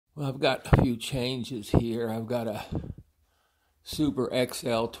Well, I've got a few changes here. I've got a Super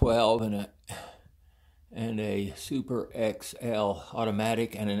XL 12 and a Super XL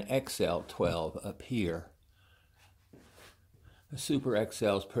automatic and an XL 12 up here. The Super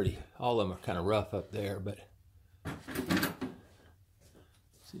XL is pretty, all of them are kind of rough up there, but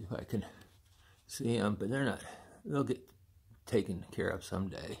see if I can see them, but they're not, they'll get taken care of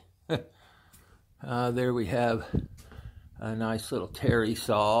someday. There we have a nice little Terry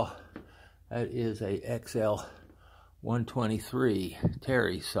saw. That is a XL 123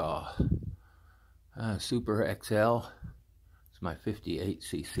 Terry saw. Super XL. It's my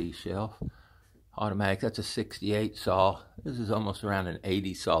 58cc shelf. Automatic, that's a 68 saw. This is almost around an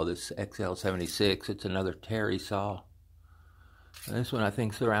 80 saw, this XL 76. It's another Terry saw. And this one I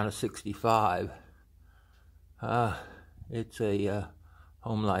think is around a 65. It's a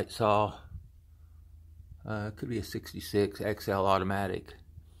Homelite saw. Could be a 66 XL automatic.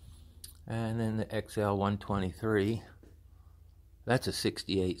 And then the XL 123. That's a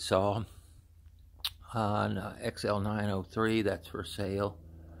 68 saw. No, XL 903, that's for sale.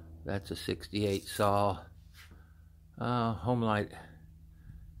 That's a 68 saw. Homelite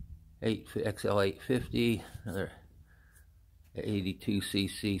XL 850, another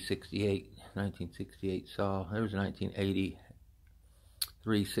 82cc 1968 saw. There's a 1980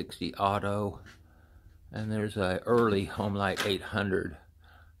 360 auto. And there's a early Homelite 800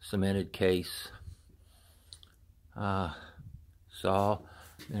 cemented case saw.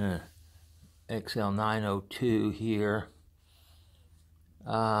 And an XL 902 here.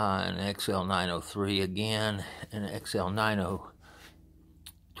 An XL 903 again, and an XL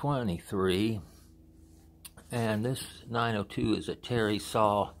 9023, and this 902 is a Terry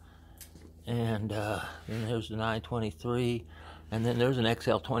saw, and then there's the 923, and then there's an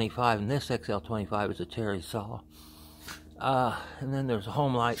XL 25, and this XL 25 is a Terry saw, and then there's a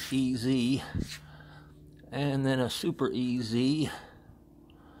Homelite EZ, and then a Super EZ,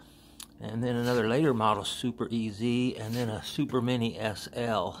 and then another later model Super EZ, and then a Super Mini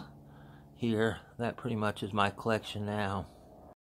SL here. That pretty much is my collection now.